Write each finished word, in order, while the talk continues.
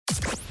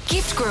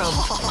Gift Grub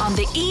on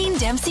the Ian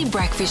Dempsey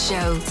Breakfast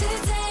Show.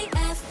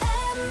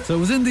 So it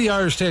was in the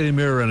Irish Daily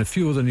Mirror and a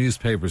few other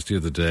newspapers the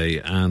other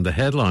day, and the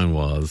headline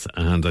was,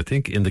 and I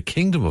think in the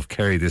Kingdom of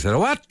Kerry they said,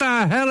 what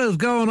the hell is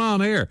going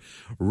on here?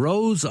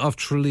 Rose of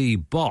Tralee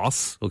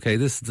boss, okay,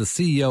 this is the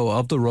CEO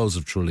of the Rose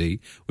of Tralee,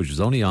 which was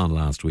only on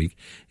last week.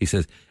 He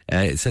said,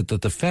 it said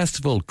that the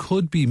festival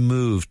could be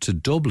moved to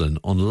Dublin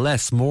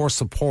unless more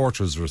support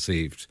was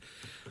received.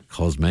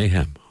 Cause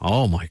mayhem.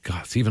 Oh my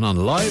God, it's even on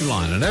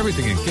Liveline and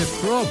everything in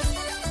Gift Grub.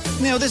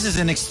 Now, this is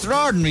an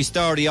extraordinary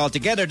story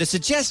altogether. The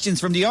suggestions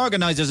from the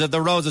organisers of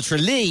the Rose of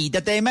Tralee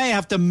that they may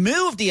have to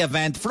move the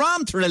event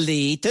from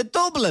Tralee to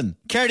Dublin.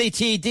 Kerry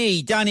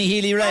TD, Danny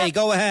Healy-Ray,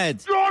 go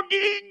ahead. Sorry,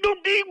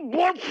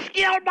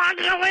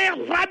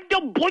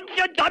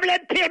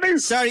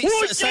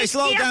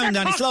 slow down,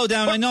 Danny, slow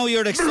down. I know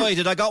you're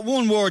excited. I got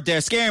one word there,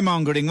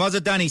 scaremongering. Was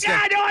it, Danny?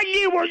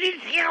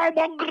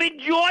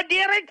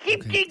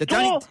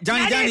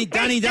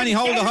 Danny,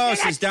 hold the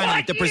horses,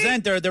 Danny. The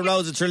presenter of the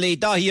Rose of Tralee,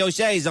 Dahi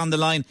O'Shea's on the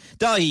line.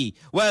 Dahi,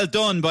 well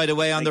done, by the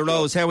way, on the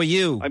Rose. How are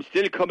you? I'm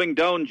still coming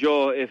down,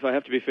 Joe, if I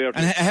have to be fair to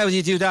you. And how do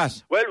you do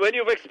that? Well, when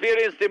you've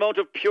experienced the amount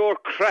of pure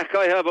crack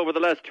I have over the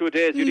last 2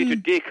 days, you need to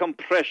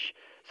decompress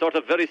sort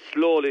of very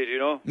slowly, you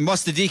know.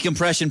 What's the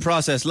decompression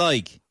process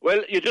like?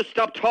 Well, you just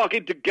stop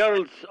talking to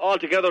girls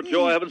altogether,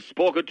 Joe. I haven't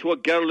spoken to a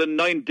girl in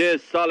 9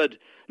 days solid.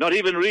 Not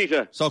even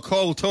Rita. So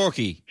cold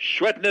turkey.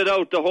 Sweating it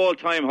out the whole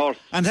time, horse.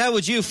 And how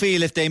would you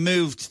feel if they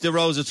moved the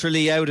Rose of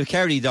Tralee out of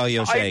Kerry,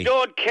 Dahi O'Shea? I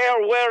don't care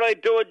where I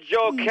do it,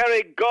 Joe.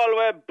 Kerry,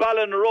 Galway,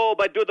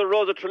 Ballinrobe. I do the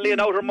Rose of Tralee in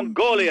outer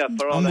Mongolia.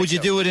 For all and would you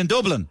do it in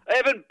Dublin?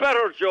 Even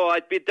better, Joe.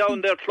 I'd be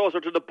down there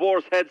closer to the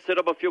boar's head, set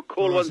up a few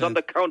cool ones on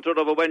the counter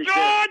of a Wednesday.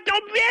 No,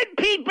 Dublin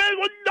people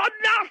would not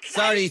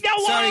Sorry,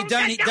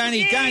 Danny,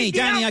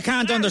 I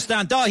can't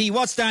understand. Dahi,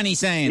 what's Danny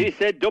saying? He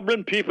said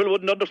Dublin people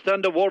wouldn't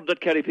understand a word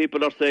that Kerry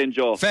people are saying,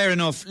 Joe. Fair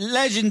enough.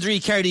 Legendary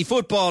Kerry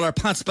footballer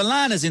Pat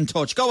Spillane in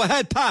touch. Go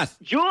ahead, Pat.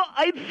 Joe,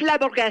 I'm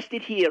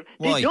flabbergasted here.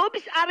 Why? The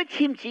Dubs are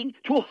attempting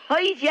to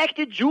hijack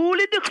the jewel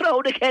in the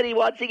crown of Kerry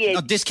once again.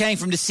 No, this came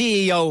from the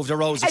CEO of the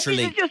Rose of And Tralee.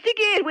 this is just a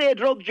gateway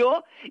drug,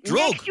 Joe.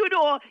 Drug? Next, you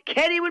know,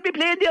 Kerry will be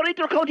playing their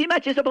inter-county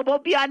matches up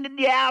above beyond in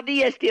the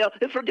RDS there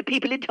from the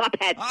people in top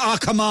hats. Oh,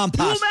 come on,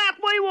 Pat. You mark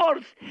my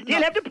words.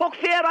 They'll have to puck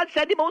fair on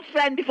Sandy Mount's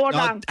friend before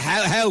long.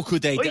 How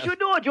could they? I should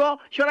know, Joe.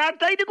 Sure,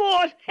 aren't I the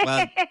goat?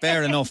 Well,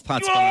 fair enough,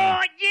 Pat Joe,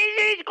 Spillane.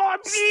 Jesus, God,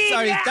 please.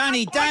 Sorry,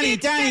 Danny,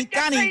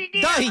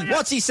 Dahi,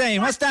 what's he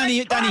saying? What's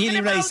Danny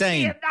Healy-Ray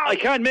saying? I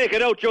can't make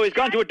it out, Joe. He's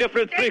gone to a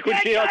different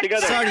frequency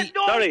altogether. Sorry.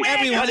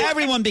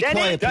 Everyone be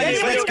quiet,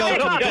 please. Let's go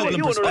to the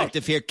Dublin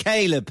perspective here.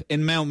 Caleb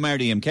in Mount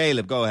Merriam.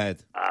 Caleb, go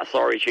ahead.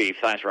 Sorry, Chief.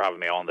 Thanks for having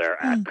me on there.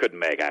 Couldn't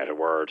make out a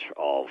word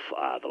of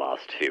the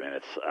last few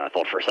minutes. I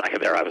thought for a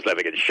second there I was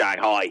living in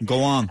Shanghai.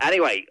 Go on.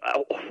 Anyway,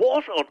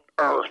 what on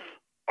earth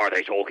are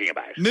they talking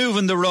about?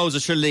 Moving the Rose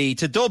of Tralee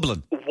to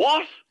Dublin.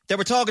 What? They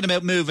were talking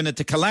about moving it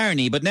to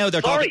Killarney, but now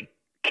they're talking...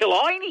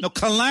 Killarney? No,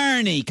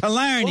 Killarney.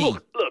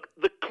 Look,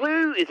 the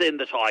clue is in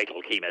the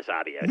title, Kima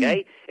Sabi,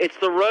 okay? It's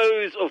the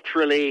Rose of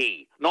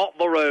Tralee, not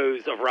the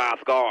Rose of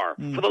Rathgar.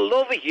 For the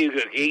love of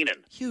Hugo Keenan.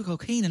 Hugo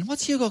Keenan?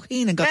 What's Hugo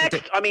Keenan got to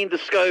do? Next, the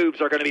Scobes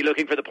are going to be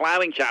looking for the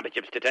ploughing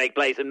championships to take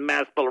place in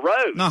Mespel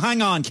Road. No,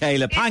 hang on,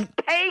 Caleb. It's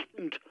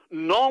patent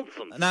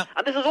nonsense. Now,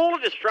 and this is all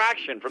a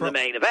distraction from the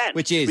main event.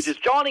 Which is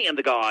Johnny and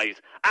the guys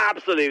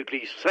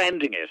absolutely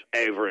sending it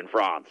over in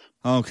France.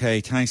 Okay,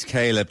 thanks,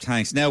 Caleb,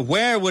 thanks. Now,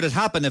 where would it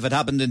happen if it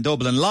happened in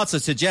Dublin? Lots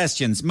of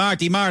suggestions.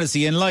 Marty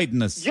Morrissey,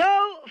 enlighten us.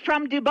 Joe,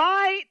 from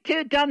Dubai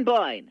to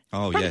Dunboyne.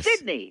 Oh, from yes.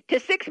 Sydney to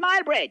 6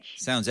 Mile Bridge.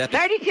 Sounds epic.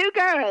 32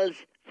 girls,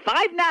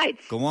 5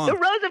 nights. Go on. The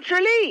Rose of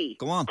Tralee.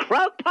 Go on.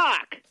 Croke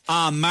Park.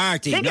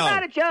 Marty, Think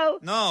about it, Joe.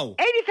 No.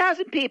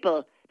 80,000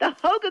 people. The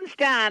Hogan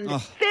stand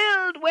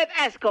filled with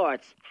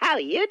escorts. How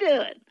you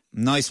doing?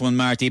 Nice one,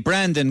 Marty.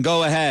 Brendan,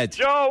 go ahead.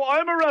 Joe,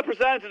 I'm a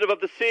representative of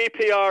the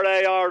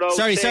CPRARO.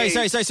 Sorry.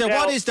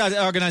 What is that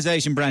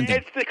organisation, Brendan?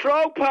 It's the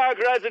Croke Park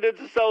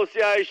Residents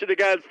Association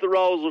against the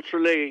Rose of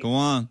Tralee. Go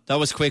on. That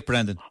was quick,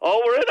 Brendan.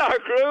 Oh, we're in our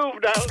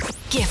groove now.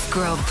 Gift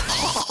Grub.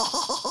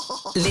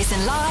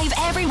 Listen live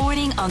every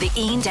morning on the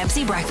Ian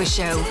Dempsey Breakfast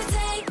Show.